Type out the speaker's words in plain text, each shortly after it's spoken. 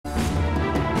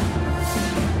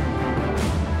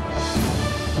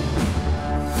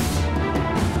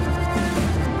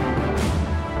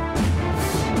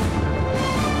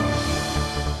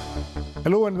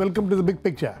Hello and welcome to The Big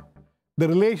Picture. The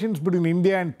relations between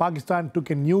India and Pakistan took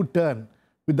a new turn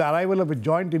with the arrival of a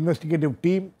joint investigative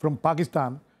team from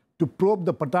Pakistan to probe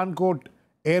the Pathankot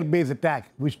air base attack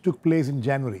which took place in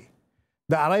January.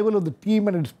 The arrival of the team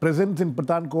and its presence in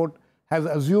Pathankot has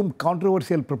assumed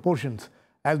controversial proportions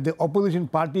as the opposition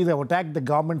parties have attacked the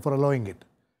government for allowing it.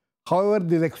 However,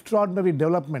 this extraordinary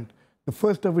development, the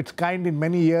first of its kind in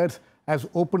many years, has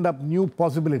opened up new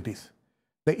possibilities.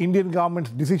 The Indian government's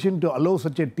decision to allow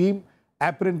such a team,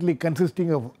 apparently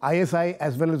consisting of ISI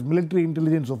as well as military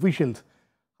intelligence officials,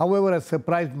 however, has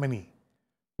surprised many.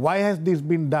 Why has this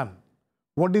been done?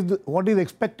 What is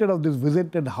expected of this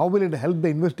visit, and how will it help the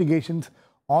investigations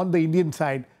on the Indian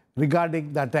side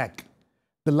regarding the attack?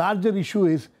 The larger issue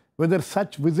is whether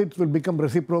such visits will become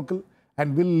reciprocal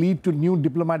and will lead to new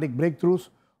diplomatic breakthroughs,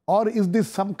 or is this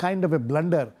some kind of a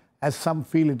blunder as some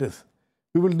feel it is?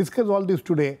 We will discuss all this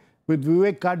today with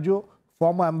Vivek Katju,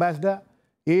 former ambassador,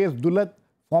 A.S. Dulat,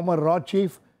 former RAW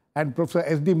chief, and Professor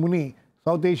S.D. Muni,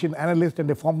 South Asian analyst and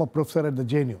a former professor at the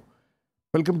JNU.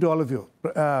 Welcome to all of you.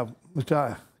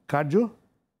 Mr. Katju,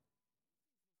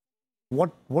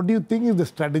 what do you think is the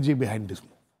strategy behind this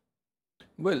move?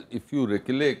 Well, if you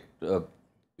recollect,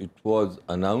 it was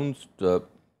announced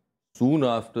soon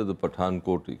after the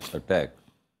Pathankot attack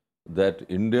that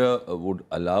India would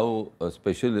allow a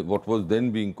special, what was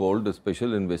then being called a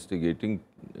special investigation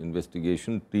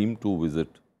team to visit,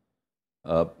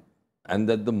 and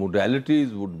that the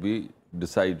modalities would be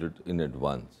decided in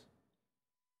advance.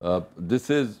 This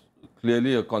is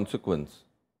clearly a consequence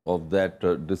of that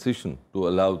decision to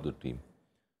allow the team.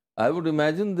 I would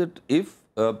imagine that if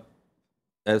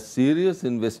a serious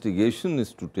investigation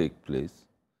is to take place,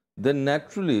 then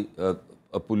naturally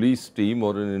a police team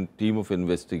or a team of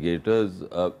investigators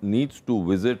needs to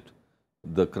visit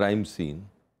the crime scene.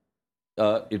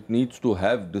 It needs to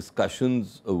have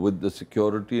discussions with the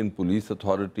security and police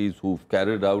authorities who've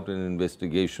carried out an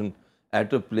investigation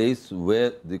at a place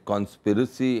where the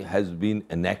conspiracy has been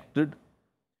enacted,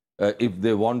 if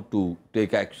they want to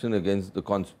take action against the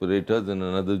conspirators in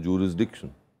another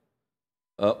jurisdiction.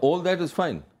 All that is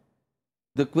fine.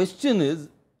 The question is,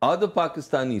 are the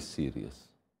Pakistanis serious?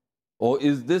 Or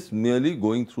is this merely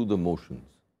going through the motions?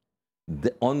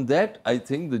 On that, I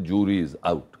think the jury is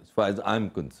out, as far as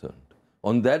I'm concerned.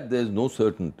 On that, there's no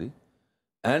certainty.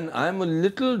 And I'm a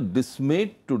little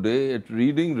dismayed today at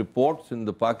reading reports in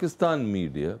the Pakistan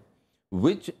media,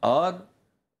 which are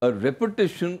a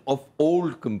repetition of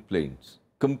old complaints,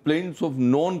 complaints of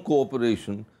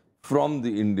non-cooperation from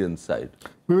the Indian side.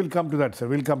 We will come to that, sir.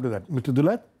 We'll come to that. Mr.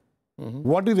 Dulat,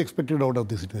 what is expected out of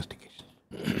this investigation?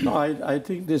 No, I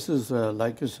think this is,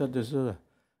 like you said, this is a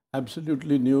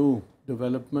absolutely new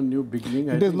development, new beginning.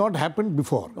 It has not happened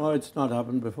before. No, it's not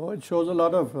happened before. It shows a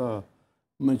lot of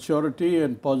maturity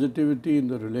and positivity in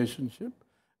the relationship.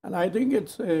 And I think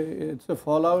it's a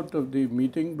fallout of the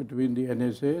meeting between the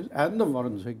NSAs and the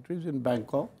foreign secretaries in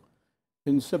Bangkok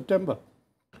in September.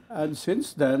 And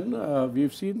since then,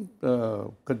 we've seen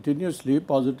continuously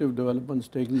positive developments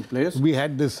taking place. We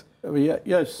had this,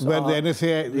 yes, where the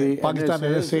NSA,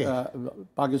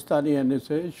 Pakistani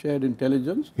NSA shared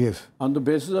intelligence, yes, on the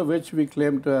basis of which we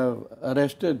claim to have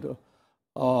arrested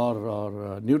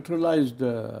or neutralized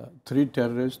 3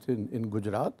 terrorists in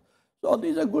Gujarat. So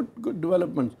these are good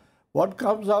developments. What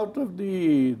comes out of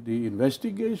the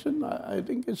investigation, I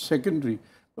think, is secondary.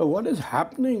 But what is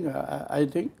happening, I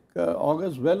think,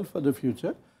 augurs well for the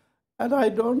future. And I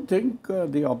don't think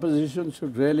the opposition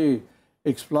should really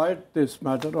exploit this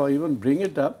matter or even bring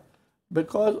it up,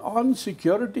 because on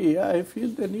security, I feel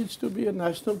there needs to be a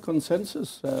national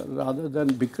consensus rather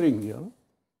than bickering, you know.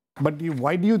 But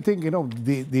why do you think, you know,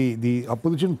 the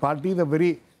opposition parties are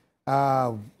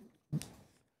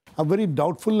very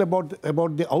doubtful about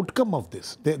the outcome of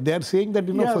this? They are saying that,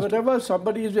 you know... Yeah, whenever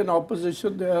somebody is in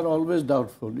opposition, they are always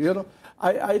doubtful. You know,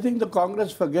 I think the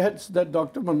Congress forgets that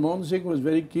Dr. Manmohan Singh was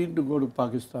very keen to go to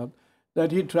Pakistan,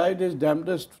 that he tried his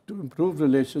damnedest to improve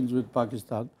relations with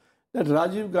Pakistan, that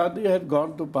Rajiv Gandhi had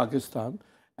gone to Pakistan,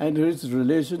 and his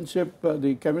relationship,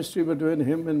 the chemistry between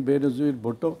him and Benazir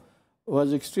Bhutto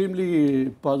was extremely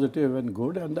positive and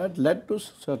good, and that led to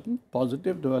certain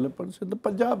positive developments in the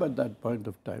Punjab at that point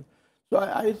of time. So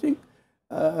I think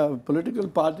political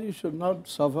parties should not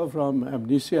suffer from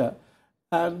amnesia,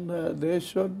 and they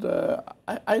should,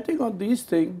 I think on these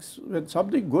things, when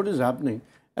something good is happening,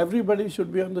 everybody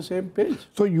should be on the same page.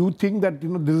 So you think that, you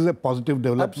know, this is a positive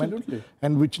development? Absolutely.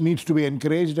 And which needs to be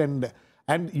encouraged, and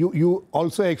you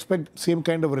also expect same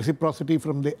kind of reciprocity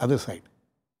from the other side?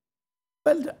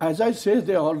 Well, as I say,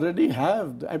 they already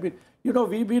have. I mean, you know,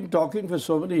 we've been talking for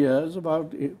so many years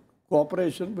about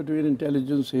cooperation between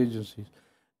intelligence agencies.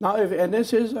 Now, if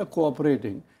NSAs are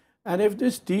cooperating, and if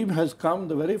this team has come,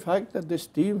 the very fact that this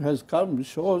team has come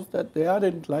shows that they are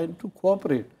inclined to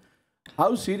cooperate.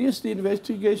 How serious the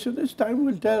investigation is, time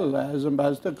will tell. As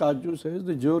Ambassador Katju says,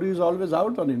 the jury is always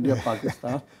out on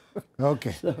India-Pakistan.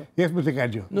 Okay. Yes, Mr.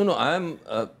 Katju. No, I am,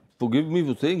 forgive me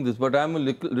for saying this, but I am a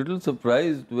little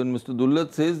surprised when Mr.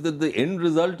 Dulat says that the end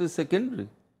result is secondary.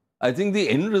 I think the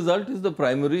end result is the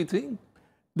primary thing.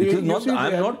 I am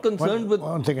not concerned with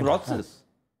process.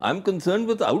 I am concerned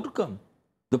with outcome.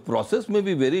 The process may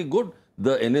be very good.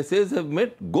 The NSAs have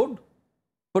met, good.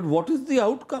 But what is the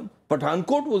outcome?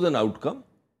 Pathankot was an outcome.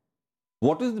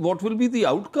 What will be the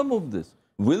outcome of this?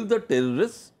 Will the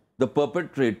terrorists, the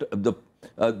perpetrator,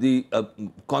 the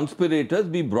conspirators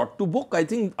be brought to book? I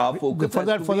think our focus has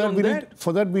to be on that.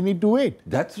 For that, we need to wait.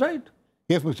 That's right.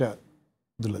 Yes, Mr.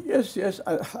 Dulat. Yes,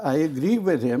 I agree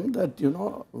with him that,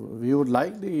 we would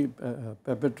like the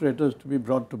perpetrators to be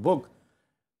brought to book.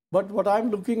 But what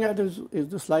I'm looking at is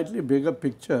the slightly bigger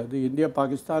picture, the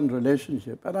India-Pakistan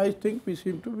relationship. And I think we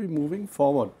seem to be moving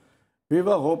forward. We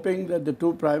were hoping that the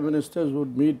two prime ministers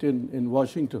would meet in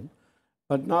Washington.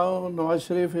 But now Nawaz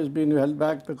Sharif has been held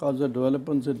back because of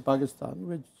developments in Pakistan,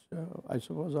 which I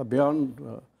suppose are beyond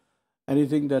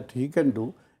anything that he can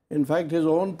do. In fact, his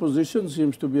own position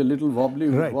seems to be a little wobbly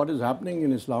with what is happening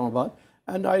in Islamabad.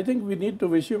 And I think we need to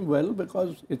wish him well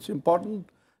because it's important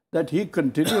that he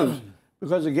continues.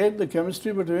 Because again, the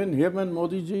chemistry between him and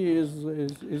Modi ji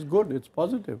is good, it's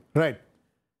positive. Right.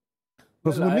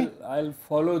 Well, I'll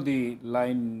follow the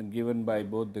line given by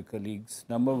both the colleagues.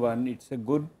 Number one, it's a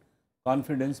good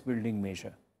confidence building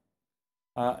measure.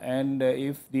 And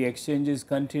if the exchanges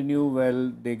continue,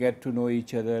 well, they get to know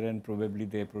each other and probably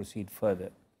they proceed further.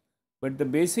 But the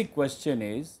basic question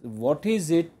is, what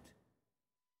is it,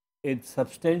 it's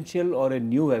substantial or a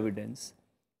new evidence,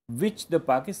 which the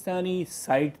Pakistani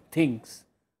side thinks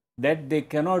that they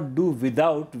cannot do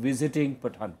without visiting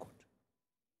Pathankot,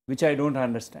 which I don't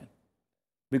understand.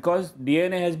 Because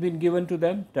DNA has been given to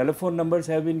them, telephone numbers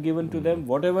have been given to them,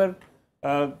 whatever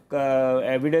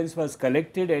evidence was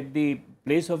collected at the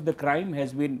place of the crime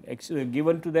has been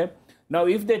given to them. Now,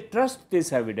 if they trust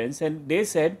this evidence, and they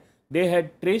said they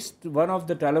had traced one of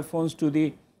the telephones to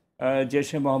the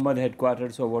Jaish-e-Mohammed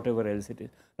headquarters or whatever else it is.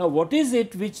 Now, what is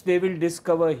it which they will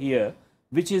discover here,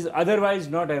 which is otherwise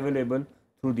not available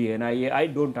through the NIA? I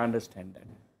don't understand that.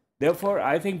 Therefore,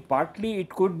 I think partly it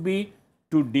could be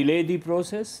to delay the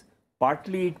process,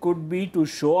 partly it could be to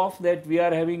show off that we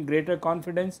are having greater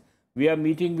confidence, we are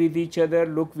meeting with each other,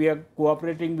 look, we are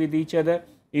cooperating with each other,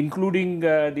 including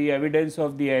the evidence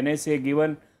of the NSA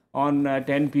given on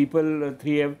 10 people,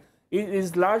 3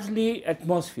 is largely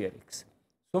atmospherics.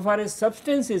 So far as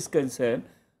substance is concerned,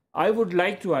 I would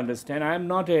like to understand, I am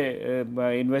not an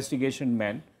investigation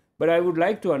man, but I would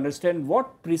like to understand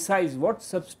what precise, what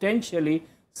substantially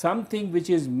something which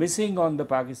is missing on the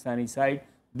Pakistani side,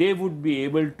 they would be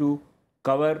able to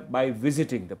cover by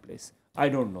visiting the place. I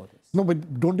don't know this. No,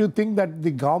 but don't you think that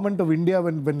the government of India,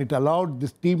 when it allowed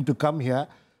this team to come here,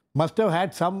 must have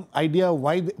had some idea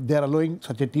why they are allowing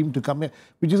such a team to come here,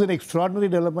 which is an extraordinary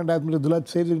development, as Mr. Dulat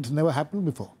says, it's never happened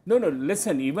before. No,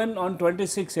 listen, even on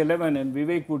 26/11, and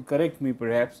Vivek would correct me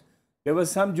perhaps, there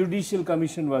was some judicial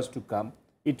commission was to come.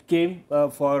 It came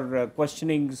for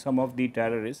questioning some of the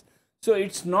terrorists. So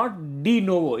it's not de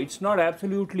novo, it's not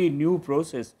absolutely new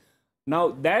process. Now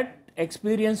that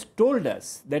experience told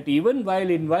us that even while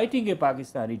inviting a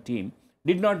Pakistani team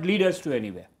did not lead us to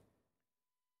anywhere.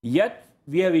 Yet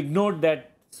we have ignored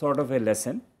that sort of a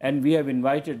lesson and we have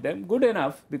invited them. Good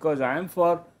enough, because I am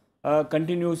for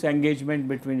continuous engagement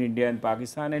between India and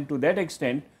Pakistan, and to that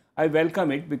extent I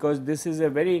welcome it, because this is a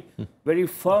very, very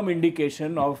firm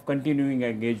indication of continuing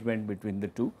engagement between the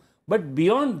two. But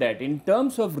beyond that, in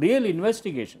terms of real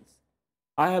investigations,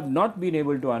 I have not been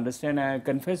able to understand, I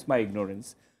confess my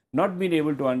ignorance, not been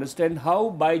able to understand how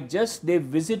by just they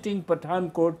visiting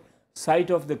Pathankot site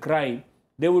of the crime,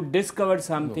 they would discover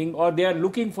something or they are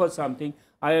looking for something.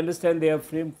 I understand they have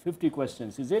framed 50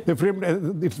 questions, is it? They framed,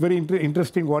 it's very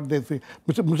interesting what they say.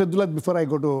 Mr. Dulat, before I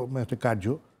go to Mr.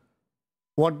 Katju,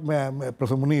 what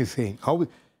Professor Muni is saying, how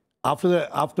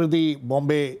after the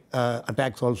Bombay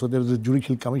attacks also, there was a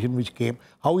judicial commission which came.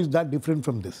 How is that different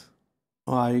from this?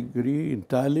 I agree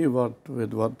entirely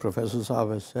with what Professor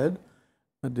Saab has said.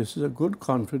 That this is a good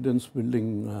confidence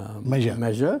building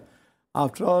measure.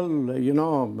 After all, you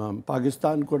know,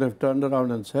 Pakistan could have turned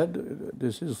around and said,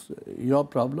 this is your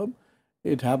problem.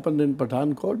 It happened in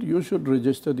Pathankot. You should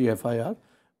register the FIR.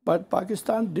 But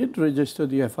Pakistan did register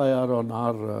the FIR on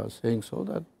our saying so,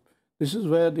 that this is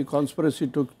where the conspiracy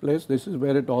took place. This is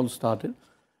where it all started.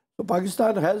 So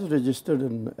Pakistan has registered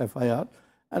an FIR.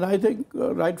 And I think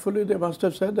rightfully they must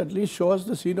have said, at least show us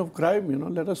the scene of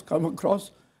crime, let us come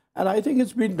across. And I think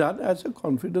it's been done as a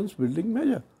confidence building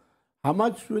measure. How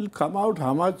much will come out,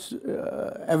 how much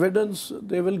evidence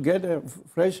they will get,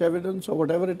 fresh evidence or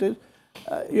whatever it is.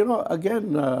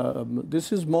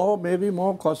 This is maybe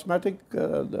more cosmetic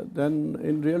than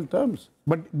in real terms.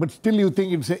 But still you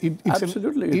think it's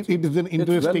absolutely. It is an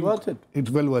interesting... It's well worth it. It's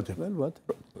well worth it. Well worth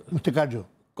it. Mr. Katju.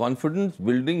 Confidence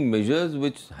building measures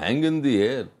which hang in the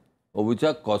air or which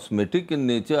are cosmetic in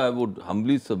nature, I would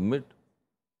humbly submit,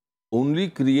 only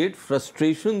create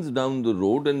frustrations down the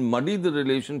road and muddy the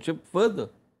relationship further.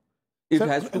 It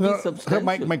has to be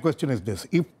substantial. My question is this.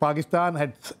 If Pakistan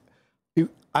had...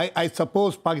 I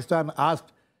suppose Pakistan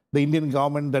asked the Indian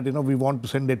government that, we want to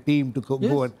send a team to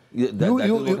go and... Yeah, that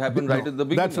is what happened right at the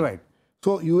beginning. That's right.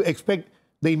 So you expect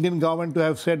the Indian government to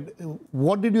have said...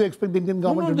 What did you expect the Indian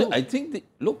government to do? I think,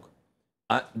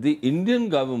 the Indian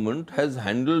government has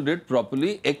handled it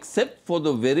properly except for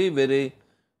the very, very,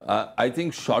 I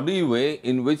think, shoddy way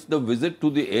in which the visit to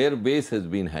the air base has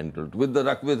been handled. With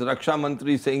Raksha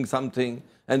Mantri saying something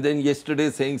and then yesterday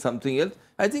saying something else.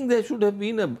 I think there should have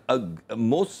been a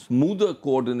more smoother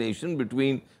coordination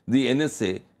between the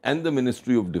NSA and the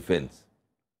Ministry of Defence.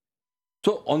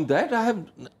 So on that I have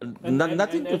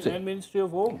nothing to say. And Ministry of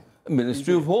Home.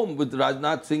 Ministry of Home with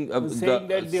Rajnath Singh saying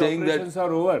that the operations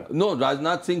are over. No,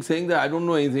 Rajnath Singh saying that I don't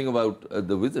know anything about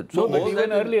the visit. So but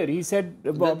even earlier he said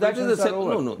operations are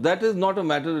over. No, that is not a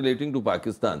matter relating to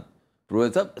Pakistan.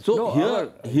 Professor. So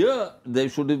here there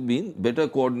should have been better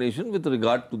coordination with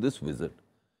regard to this visit.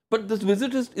 But this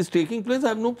visit is taking place. I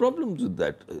have no problems with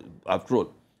that. After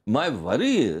all, my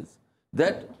worry is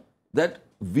that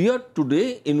we are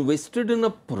today invested in a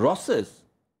process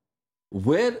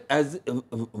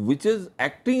which is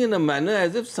acting in a manner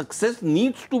as if success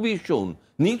needs to be shown,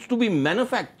 needs to be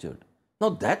manufactured. Now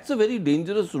that's a very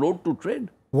dangerous road to tread.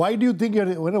 Why do you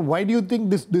think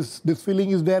this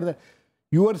feeling is there? That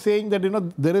you are saying that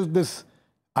there is this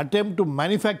attempt to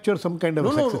manufacture some kind of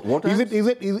success.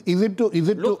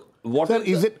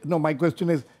 No. My question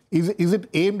is it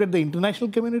aimed at the international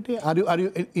community? Are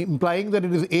you implying that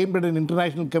it is aimed at an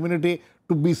international community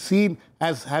to be seen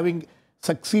as having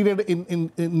succeeded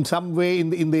in some way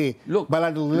in the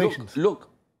bilateral relations? Look,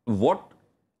 what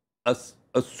a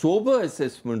sober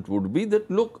assessment would be that,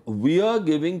 we are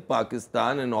giving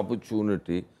Pakistan an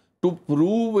opportunity to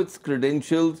prove its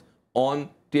credentials on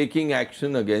taking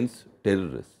action against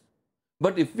terrorists.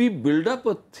 But if we build up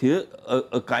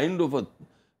a kind of an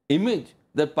image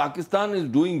that Pakistan is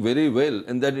doing very well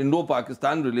and that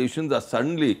Indo-Pakistan relations are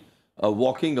suddenly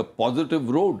walking a positive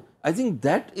road, I think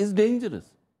that is dangerous.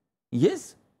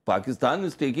 Yes, Pakistan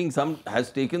has taken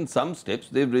some steps.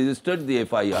 They've registered the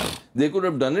FIR. They could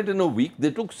have done it in a week.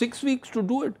 They took 6 weeks to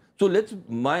do it. So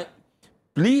my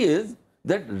plea is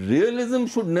that realism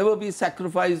should never be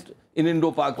sacrificed in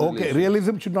Indo-Pak relations. Okay,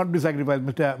 realism should not be sacrificed,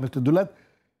 Mr. Dulat.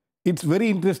 It's very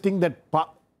interesting that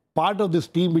part of this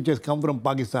team which has come from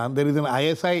Pakistan, there is an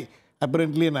ISI,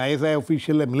 apparently an ISI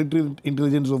official, a military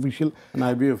intelligence official. An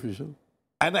IB official.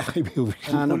 An IB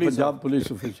official. And a Punjab police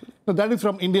official. No, that is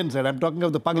from Indian side. I'm talking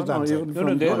of the Pakistan side.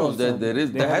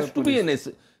 There has to be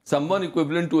someone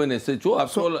equivalent to an SHO.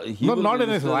 After all, not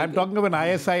an SHO. I'm talking of an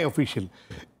ISI official.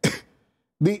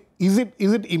 Is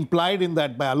it implied in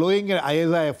that by allowing an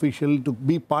ISI official to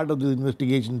be part of the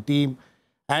investigation team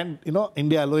and,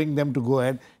 India allowing them to go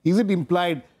ahead, is it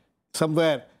implied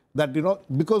somewhere that,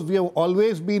 because we have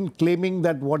always been claiming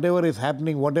that whatever is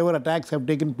happening, whatever attacks have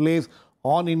taken place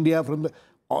on India from the,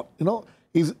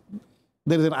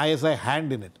 there is an ISI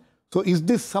hand in it. So is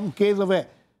this some case of a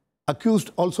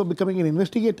accused also becoming an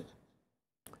investigator?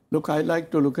 Look, I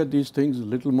like to look at these things a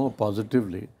little more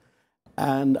positively.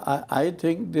 And I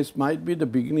think this might be the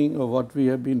beginning of what we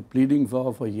have been pleading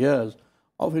for years,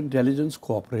 of intelligence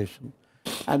cooperation.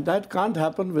 And that can't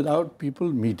happen without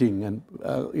people meeting and,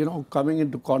 coming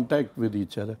into contact with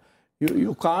each other.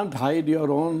 You can't hide your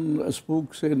own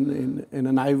spooks in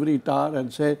an ivory tower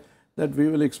and say that we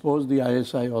will expose the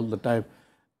ISI all the time.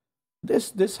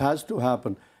 This has to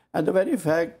happen. And the very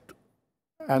fact,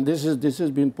 and this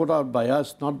has been put out by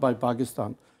us, not by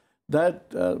Pakistan, that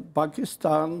the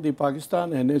Pakistan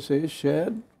NSA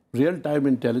shared real-time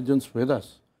intelligence with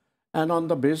us. And on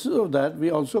the basis of that, we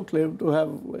also claim to have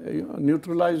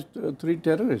neutralized 3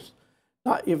 terrorists.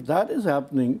 Now, if that is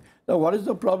happening, now what is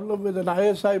the problem with an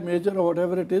ISI major or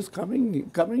whatever it is coming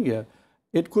here?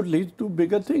 It could lead to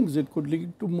bigger things. It could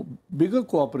lead to bigger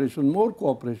cooperation, more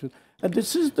cooperation. And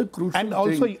this is the crucial thing. And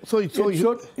also,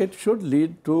 it should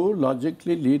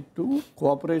logically lead to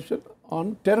cooperation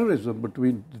on terrorism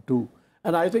between the two.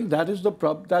 And I think that is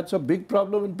that's a big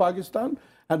problem in Pakistan.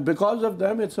 And because of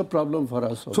them, it's a problem for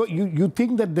us also. So you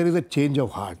think that there is a change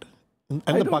of heart in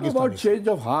I the don't know about Pakistanis? change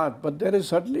of heart, but there is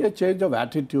certainly a change of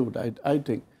attitude, I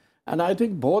think. And I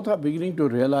think both are beginning to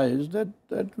realize that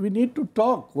we need to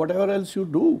talk, whatever else you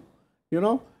do. You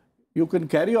know, you can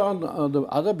carry on the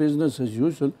other business as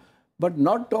usual, but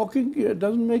not talking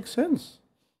doesn't make sense.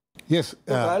 Yes.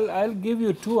 I'll give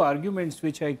you two arguments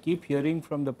which I keep hearing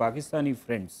from the Pakistani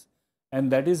friends. And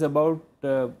that is about,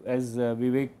 as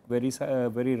Vivek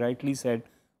very rightly said,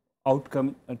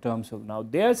 outcome in terms of now.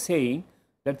 They are saying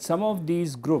that some of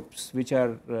these groups which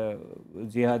are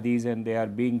jihadis and they are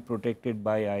being protected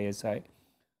by ISI,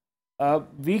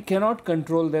 we cannot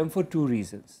control them for two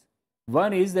reasons.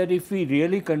 One is that if we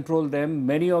really control them,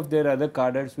 many of their other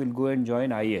cadres will go and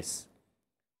join IS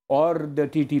or the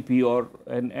TTP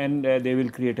and they will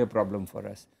create a problem for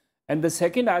us. And the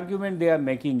second argument they are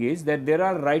making is that there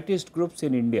are rightist groups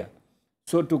in India.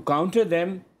 So to counter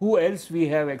them, who else we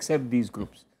have except these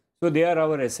groups? So they are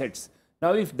our assets.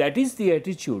 Now, if that is the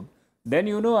attitude, then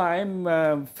you know I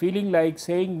am feeling like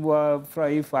saying for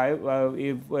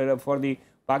the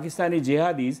Pakistani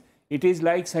jihadis, it is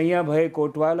like Saiya bhai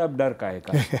kotwal ab dar kahe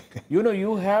ka. You know,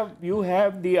 you have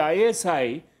the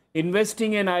ISI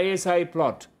investing in ISI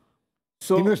plot.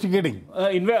 So investigating.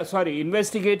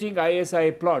 Investigating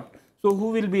ISI plot. So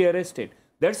who will be arrested?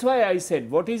 That's why I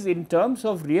said, what is in terms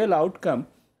of real outcome,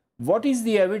 what is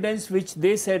the evidence which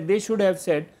they said, they should have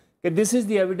said, okay, this is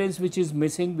the evidence which is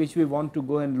missing, which we want to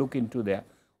go and look into there.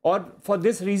 Or for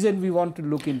this reason, we want to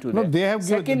look into No, there. they have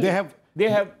Secondly, they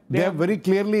have very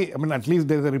clearly, I mean, at least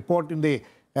there is a report in the,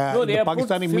 no, they the have put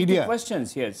Pakistani 50 media.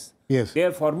 questions, yes. Yes. They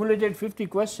have formulated 50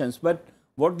 questions, but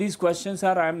what these questions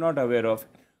are, I am not aware of.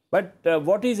 But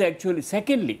what is actually,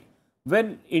 secondly,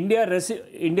 when India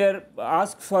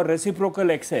asks for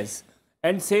reciprocal access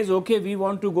and says, okay, we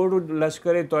want to go to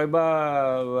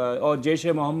Lashkar-e-Toiba or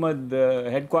Jaish-e-Mohammed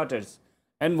headquarters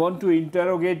and want to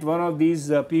interrogate one of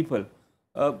these people,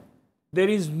 there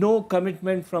is no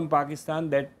commitment from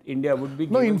Pakistan that India would be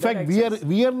given. No, in fact,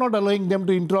 we are not allowing them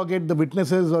to interrogate the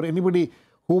witnesses or anybody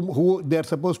who they are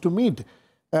supposed to meet,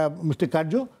 Mr.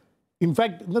 Katju. In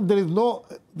fact, there is no.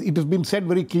 It has been said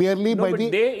very clearly by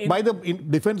the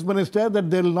defense minister that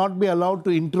they will not be allowed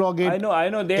to interrogate. I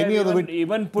know. They any have of the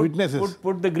even put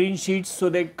the green sheets so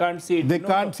they can't see it. They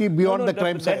can't see beyond the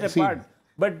crime scene.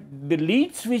 But the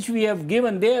leads which we have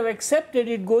given, they have accepted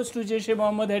it goes to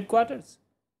Jaish-e-Mohammed headquarters.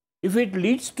 If it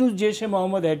leads to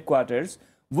Jaish-e-Mohammed headquarters,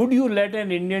 would you let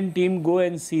an Indian team go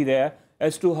and see there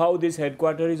as to how this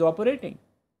headquarters is operating?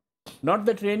 Not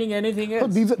the training, anything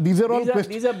else. So these are all questions.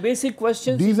 These are basic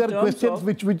questions. These are questions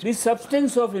which the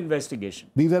substance of investigation.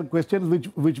 These are questions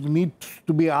which need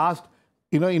to be asked.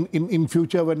 You know, in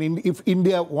future, if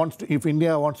India wants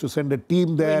to send a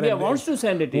team there. India wants to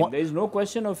send a team. There is no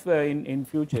question of in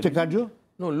future. Mr. Katju?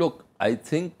 No, look, I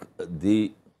think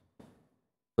the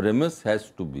premise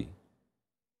has to be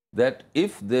that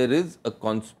if there is a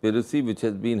conspiracy which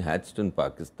has been hatched in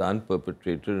Pakistan,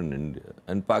 perpetrated in India,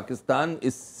 and Pakistan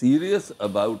is serious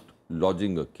about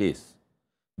lodging a case,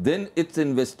 then its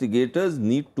investigators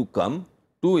need to come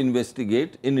to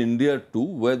investigate in India too,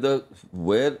 where the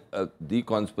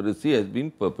conspiracy has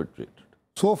been perpetrated.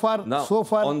 So far, you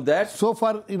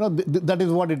know, that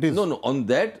is what it is. No, on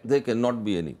that there cannot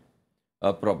be any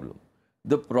problem.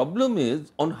 The problem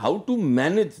is on how to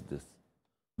manage this.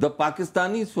 The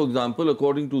Pakistanis, for example,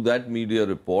 according to that media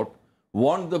report,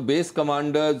 want the base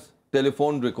commander's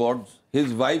telephone records,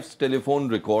 his wife's telephone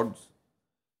records,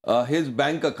 his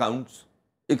bank accounts,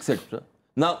 etc.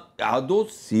 Now, are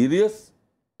those serious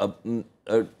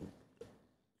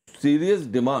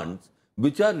demands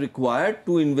which are required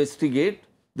to investigate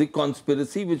the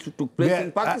conspiracy which took place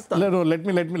in Pakistan? No, let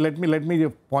me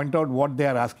point out what they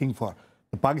are asking for.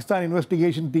 The Pakistan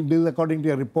investigation team, this is according to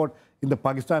a report in the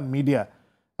Pakistan media.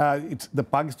 The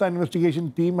Pakistan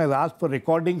investigation team has asked for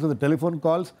recordings of the telephone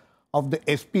calls of the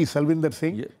SP, Salvinder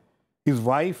Singh, his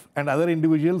wife and other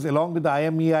individuals, along with the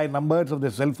IMEI numbers of their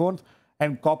cell phones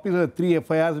and copies of the 3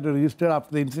 FIRs that were registered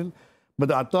after the incident. But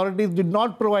the authorities did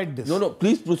not provide this. No,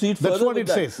 please proceed further. That's what it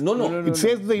says. No. It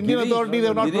says the Indian authorities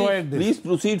have not provided this. Please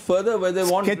proceed further where they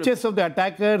want. Sketches of the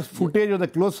attackers, footage of the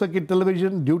closed-circuit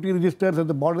television, duty registers of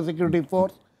the Border Security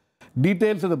Force,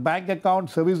 details of the bank account,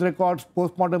 service records,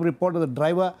 post-mortem report of the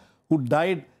driver who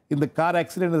died in the car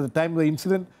accident at the time of the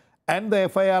incident, and the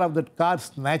FIR of the car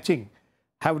snatching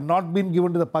have not been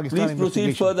given to the Pakistan investigation.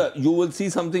 Please proceed further. You will see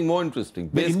something more interesting.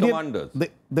 Base commanders.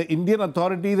 The Indian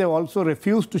authorities have also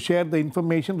refused to share the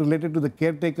information related to the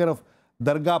caretaker of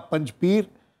Dargah Panjpir,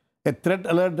 a threat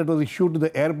alert that was issued to the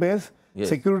airbase,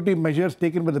 security measures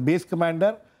taken by the base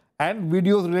commander, and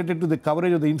videos related to the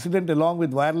coverage of the incident along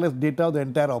with wireless data of the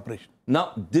entire operation. Now,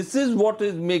 this is what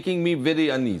is making me very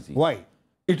uneasy. Why?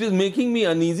 It is making me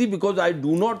uneasy because I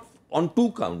do not, on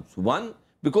two counts. One,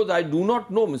 because I do not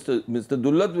know, Mr.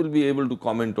 Dulat will be able to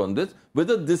comment on this,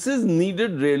 whether this is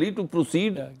needed really to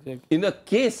proceed in a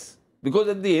case. Because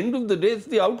at the end of the day, it's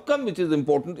the outcome which is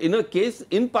important in a case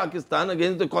in Pakistan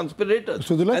against the conspirators.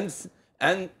 So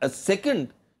and a second,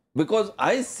 because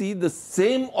I see the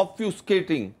same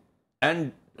obfuscating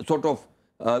and sort of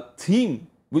theme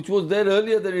which was there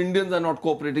earlier, that Indians are not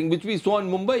cooperating, which we saw in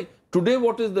Mumbai. Today,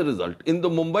 what is the result? In the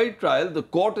Mumbai trial, the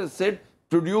court has said,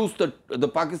 produce the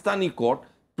Pakistani court,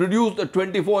 produce the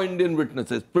 24 Indian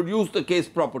witnesses, produce the case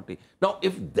property. Now,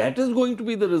 if that is going to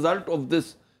be the result of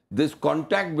this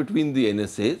contact between the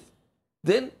NSAs,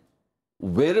 then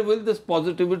where will this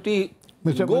positivity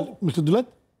go? Mr. Dulat?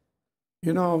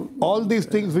 You know, all these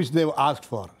things which they've asked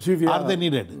for, are they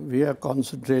needed? We are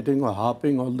concentrating or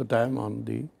harping all the time on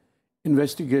the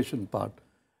investigation part.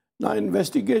 Now,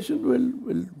 investigation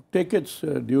will take its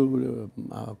due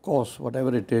course,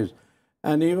 whatever it is.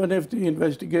 And even if the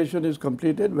investigation is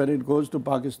completed, when it goes to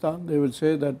Pakistan, they will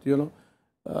say that, you know,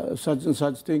 such and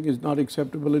such thing is not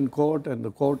acceptable in court, and the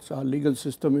courts, our legal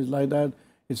system is like that.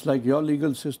 It's like your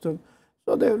legal system.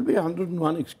 So there will be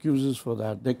 101 excuses for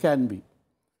that. There can be.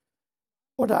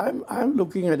 But I'm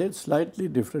looking at it slightly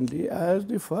differently as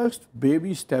the first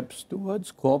baby steps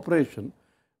towards cooperation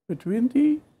between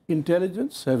the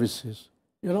intelligence services.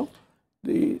 You know,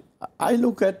 I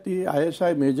look at the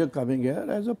ISI major coming here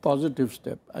as a positive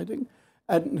step, I think.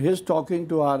 And his talking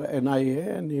to our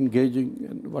NIA and engaging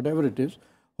in whatever it is,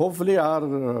 hopefully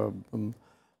our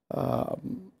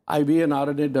IB and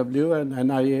RNAW and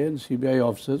NIA and CBI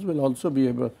officers will also be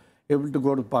able to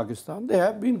go to Pakistan. They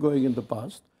have been going in the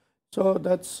past. So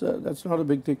that's not a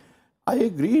big thing. I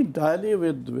agree entirely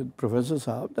with Professor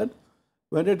Saab that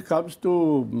when it comes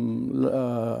to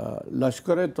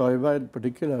Lashkar-e-Toiba in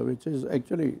particular, which is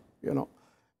actually, you know,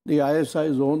 the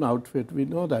ISI's own outfit, we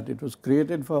know that it was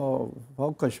created for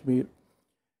Kashmir.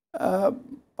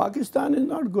 Pakistan is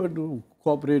not going to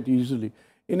cooperate easily.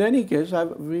 In any case,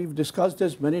 we've discussed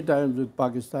this many times with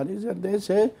Pakistanis, and they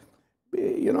say,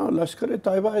 you know,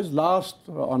 Lashkar-e-Toiba is last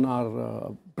on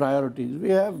our priorities. We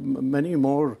have many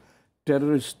more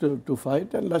terrorists to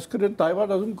fight, and Lashkar-e-Toiba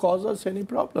doesn't cause us any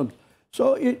problems.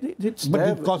 So it's but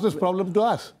it causes problem to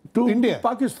us, to India.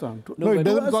 Pakistan. No, it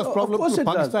doesn't cause problem to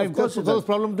Pakistan. It causes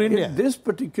problem to India. In this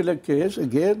particular case,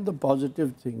 again, the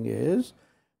positive thing is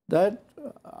that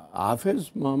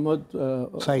Hafiz Muhammad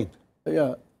Saeed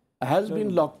has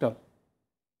been locked up.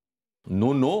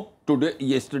 No.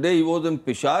 Yesterday he was in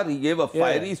Peshawar. He gave a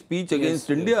fiery speech against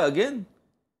India again.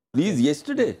 Please,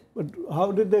 yesterday. But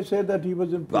how did they say that he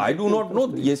was in prison? I do not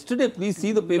know. Yesterday, please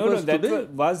see the papers today.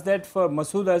 Was that for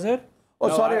Masood Azhar? Oh,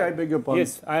 no, sorry, I beg your pardon.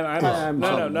 Yes,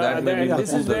 No.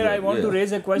 This is where I want to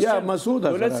raise a question. Yeah, Masood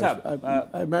Azhar.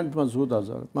 I meant Masood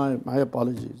Azhar. My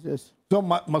apologies. Yes. So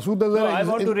Masood Azhar. I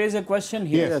want to raise a question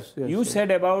here. Yes, you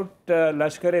said about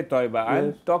Lashkar-e-Toiba.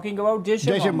 I'm talking about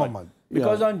Jaish-e-Mohammed.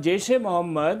 Because on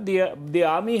Jaish-e-Mohammed, the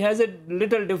army has a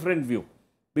little different view.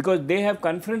 Because they have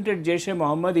confronted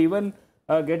Jaish-e-Mohammed, even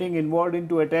getting involved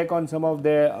into attack on some of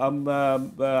their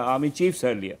army chiefs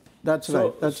earlier. That's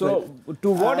right. So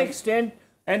to what extent,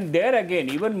 and there again,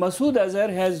 even Masood Azhar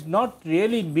has not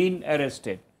really been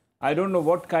arrested. I don't know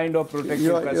what kind of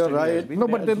protective custody. You're right. No,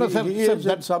 but he is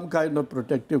in some kind of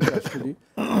protective custody.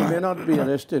 He may not be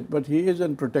arrested, but he is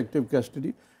in protective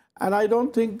custody. And I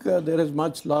don't think there is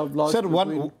much love lost. Sir,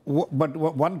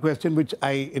 one question which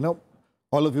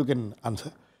all of you can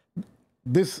answer.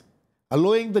 This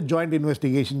allowing the joint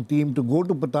investigation team to go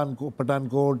to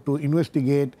Pathankot to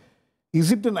investigate,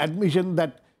 is it an admission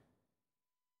that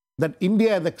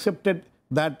India has accepted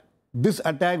that this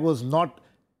attack was not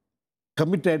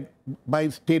committed by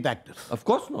state actors? Of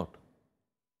course not.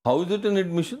 How is it an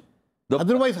admission?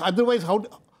 Otherwise, why do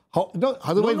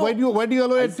you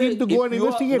allow a team to go and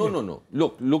investigate? No.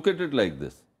 Look at it like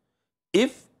this.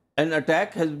 If an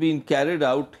attack has been carried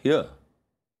out here,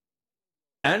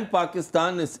 and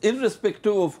Pakistan is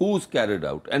irrespective of who's carried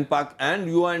out, and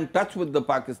you are in touch with the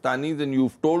Pakistanis and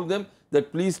you've told them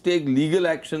that please take legal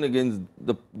action against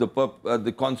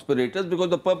the conspirators because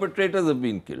the perpetrators have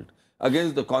been killed,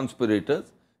 against the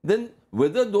conspirators, then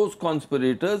whether those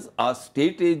conspirators are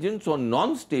state agents or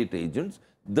non-state agents,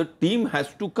 the team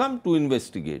has to come to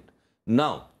investigate.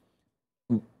 Now,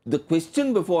 the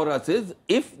question before us is,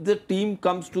 if the team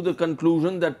comes to the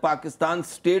conclusion that Pakistan's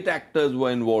state actors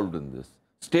were involved in this,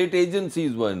 state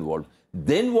agencies were involved,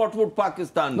 then what would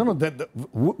Pakistan do? No.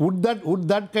 Would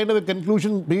that kind of a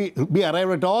conclusion be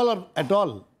arrived at all or at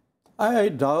all? I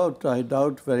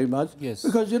doubt very much. Yes.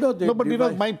 Because, you know, they No, but you know,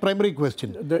 my primary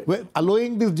question,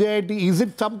 allowing this JIT, is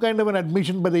it some kind of an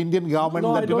admission by the Indian government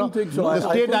No, that, I don't think so. the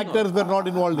state actors were not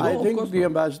involved in it? I think the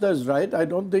ambassador is right. I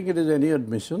don't think it is any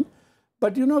admission.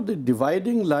 But, you know, the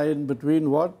dividing line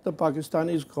between what the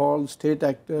Pakistanis call state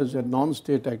actors and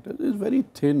non-state actors is very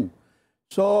thin.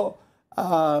 So,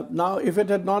 now, if it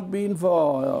had not been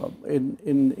for, in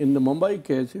the Mumbai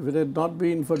case, if it had not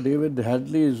been for David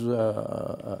Hadley's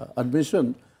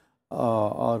admission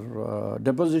or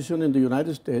deposition in the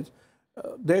United States,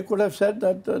 they could have said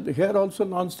that here also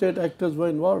non-state actors were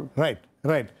involved. Right,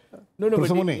 right. No, but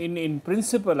Professor Muni. in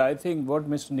principle, I think what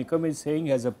Mr. Nikam is saying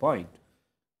has a point.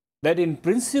 That in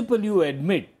principle you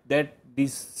admit that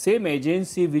this same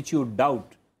agency which you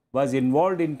doubt was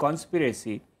involved in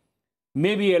conspiracy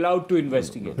may be allowed to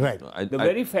investigate. Right. The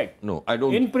very fact. No, I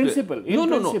don't. In principle.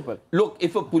 No. Look,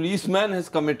 if a policeman has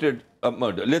committed a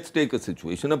murder, let's take a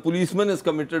situation. A policeman has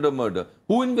committed a murder.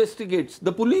 Who investigates?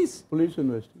 The police. Police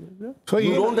investigate. Yeah. So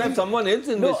You don't have someone else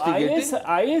investigating.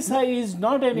 No, ISI is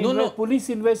not an police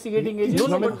investigating agency.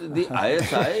 No, but the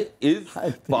ISI is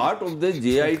part of the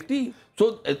JIT.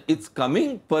 So it's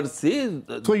coming per se.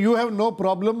 So you have no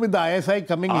problem with the ISI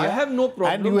coming here? I have no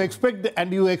problem. And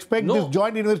you expect this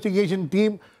joint investigation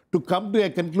team to come to a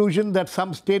conclusion that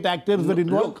some state actors were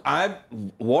involved?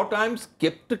 Look, what I'm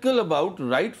skeptical about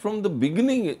right from the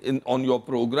beginning on your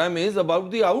program is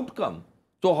about the outcome.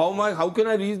 So how can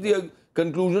I reach the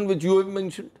conclusion which you have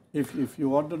mentioned? If you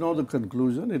want to know the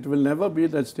conclusion, it will never be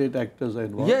that state actors are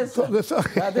involved. Yes.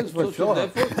 That is for sure.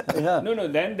 Therefore, No,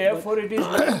 then therefore it is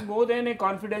nothing more than a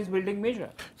confidence building measure.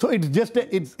 So it's just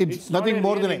it's nothing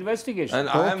more than investigation. And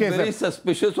I am very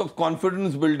suspicious of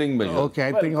confidence building measures. Okay,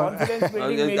 I think confidence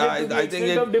building measure to the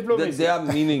extent of diplomacy. They are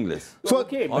meaningless. So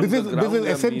this is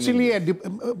essentially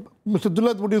Mr.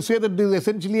 Dulat, would you say that this is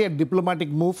essentially a diplomatic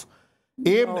move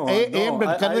aimed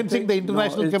at convincing the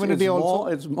international community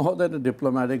also? It's more than a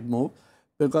diplomatic move,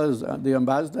 because the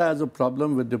ambassador has a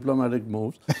problem with diplomatic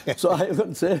moves. So I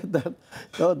would say that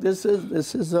this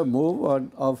is a move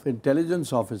of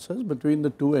intelligence officers between the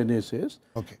two NSAs.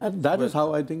 Okay. And that is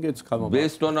how I think it's come about.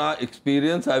 Based on our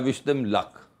experience, I wish them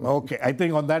luck. Okay, I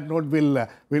think on that note,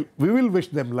 we will wish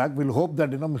them luck. We'll hope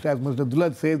that, as Mr.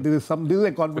 Dulat says, this is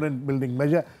a confidence building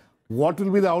measure. What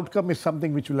will be the outcome is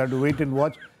something which we'll have to wait and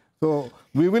watch. So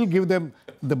we will give them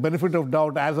the benefit of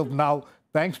doubt as of now.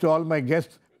 Thanks to all my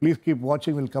guests. Please keep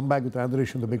watching. We'll come back with another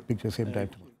issue in the big picture same time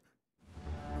tomorrow.